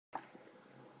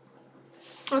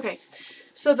Okay,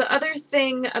 so the other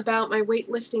thing about my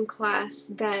weightlifting class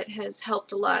that has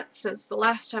helped a lot since the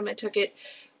last time I took it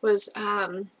was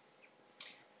the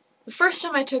first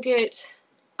time I took it,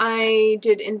 I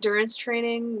did endurance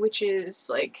training, which is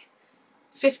like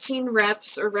 15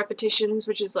 reps or repetitions,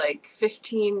 which is like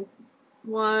 15,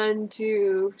 1,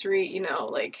 2, 3,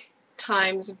 like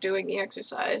times of doing the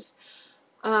exercise.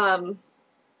 Um,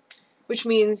 which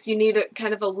means you need a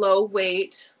kind of a low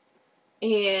weight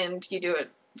and you do it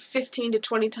 15 to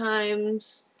 20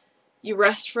 times. You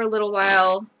rest for a little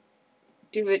while,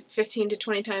 do it 15 to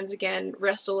 20 times again,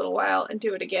 rest a little while, and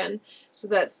do it again. So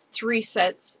that's 3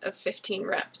 sets of 15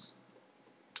 reps.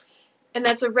 And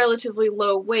that's a relatively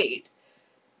low weight.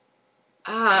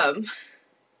 Um,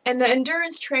 and the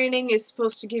endurance training is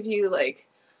supposed to give you like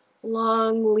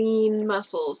long, lean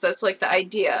muscles. That's like the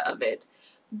idea of it.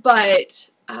 But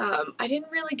I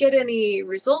didn't really get any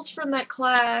results from that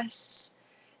class,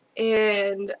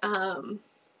 and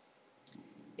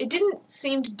it didn't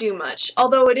seem to do much.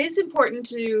 Although it is important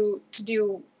to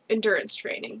do endurance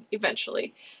training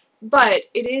eventually, but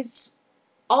it is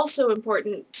also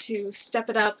important to step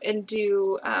it up and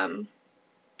do.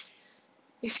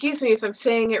 Excuse me if I'm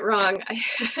saying it wrong.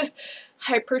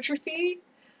 Hypertrophy,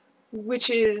 which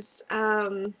is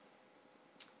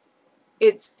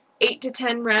it's 8 to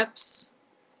 10 reps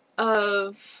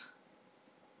of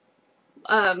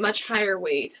much higher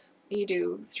weight. You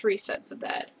do 3 sets of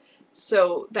that.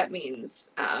 So that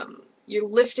means you're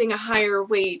lifting a higher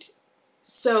weight.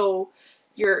 So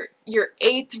your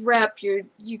 8th rep,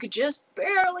 you could just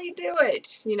barely do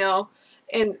it,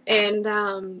 and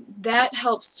that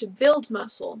helps to build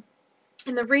muscle.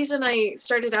 And the reason I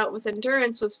started out with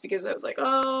endurance was because I was like,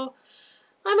 oh,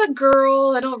 I'm a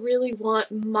girl, I don't really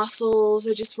want muscles,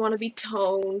 I just want to be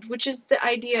toned, which is the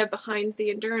idea behind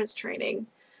the endurance training.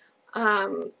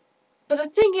 Um, but the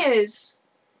thing is,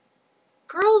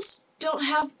 girls don't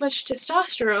have much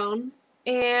testosterone,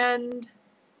 and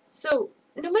so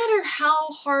no matter how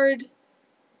hard,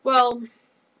 well,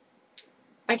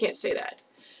 I can't say that.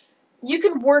 You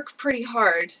can work pretty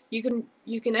hard. You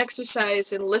can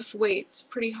exercise and lift weights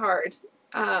pretty hard.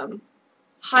 Um,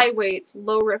 high weights,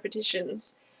 low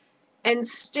repetitions, and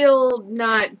still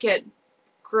not get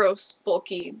gross,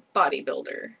 bulky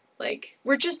bodybuilder. Like,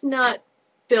 we're just not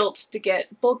built to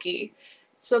get bulky.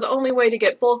 So the only way to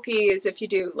get bulky is if you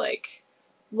do like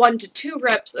 1 to 2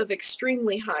 reps of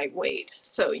extremely high weight.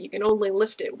 So you can only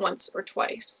lift it once or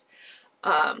twice.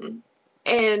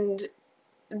 And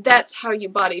that's how you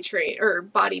body train or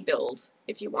body build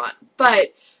if you want.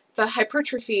 But the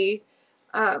hypertrophy,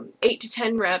 8 to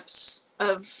 10 reps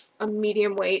of a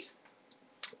medium weight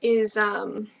is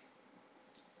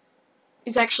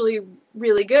actually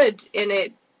really good, and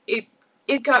it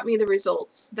got me the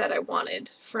results that I wanted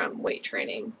from weight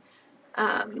training,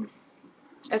 um,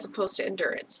 as opposed to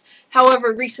endurance.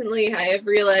 However, recently I have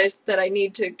realized that I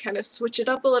need to kind of switch it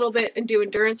up a little bit and do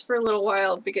endurance for a little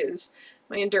while because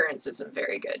my endurance isn't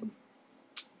very good.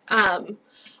 Um,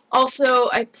 Also,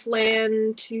 I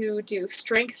plan to do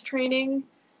strength training,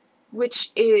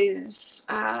 which is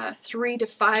 3 to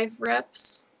 5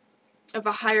 reps of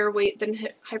a higher weight than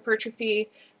hypertrophy,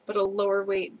 but a lower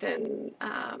weight than,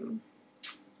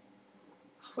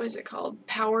 what is it called?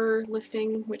 Power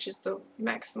lifting, which is the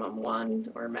maximum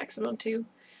 1 or maximum 2.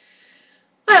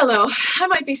 I don't know. I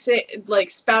might be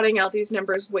spouting out these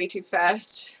numbers way too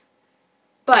fast.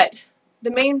 But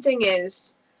the main thing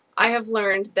is, I have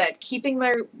learned that keeping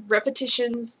my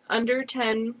repetitions under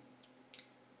 10,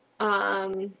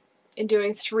 and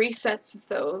doing 3 sets of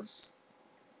those,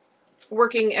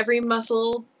 working every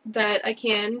muscle that I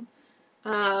can,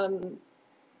 and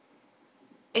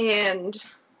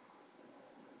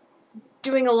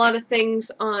doing a lot of things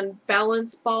on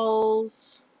balance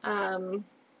balls, Bosa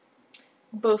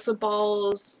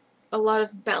balls, a lot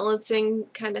of balancing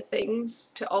kind of things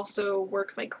to also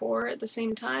work my core at the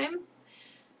same time,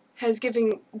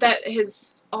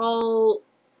 has all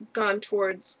gone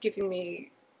towards giving me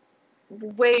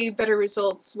way better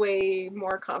results, way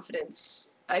more confidence.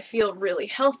 I feel really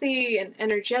healthy and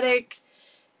energetic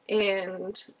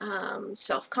and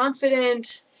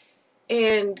self-confident,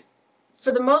 and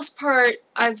for the most part,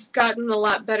 I've gotten a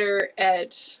lot better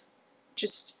at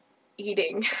just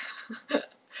eating,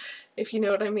 if you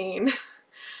know what I mean.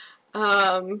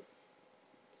 Um,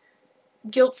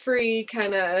 Guilt-free,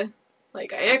 kind of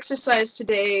like I exercised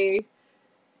today,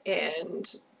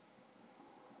 and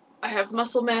I have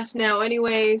muscle mass now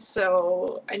anyway,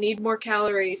 so I need more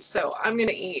calories, so I'm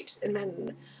gonna eat. And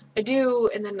then I do,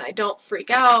 and then I don't freak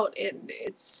out, and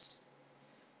it's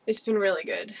been really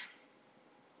good.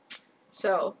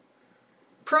 So,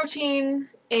 protein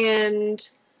and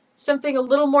something a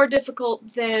little more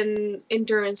difficult than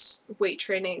endurance weight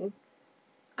training,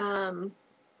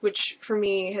 which for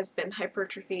me has been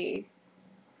hypertrophy,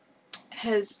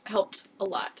 has helped a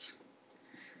lot.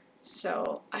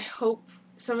 So I hope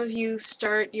some of you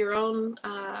start your own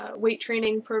weight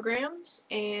training programs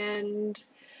and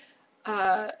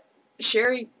uh,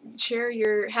 share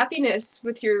your happiness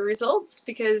with your results,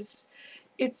 because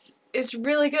it's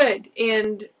really good,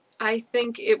 and I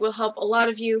think it will help a lot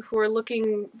of you who are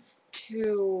looking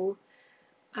to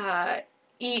uh,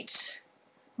 eat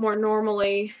more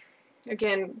normally,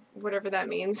 again, whatever that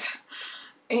means,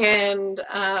 and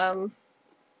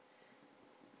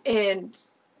and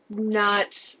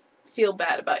not feel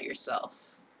bad about yourself.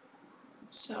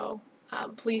 So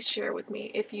please share with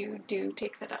me if you do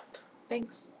take that up.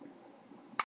 Thanks.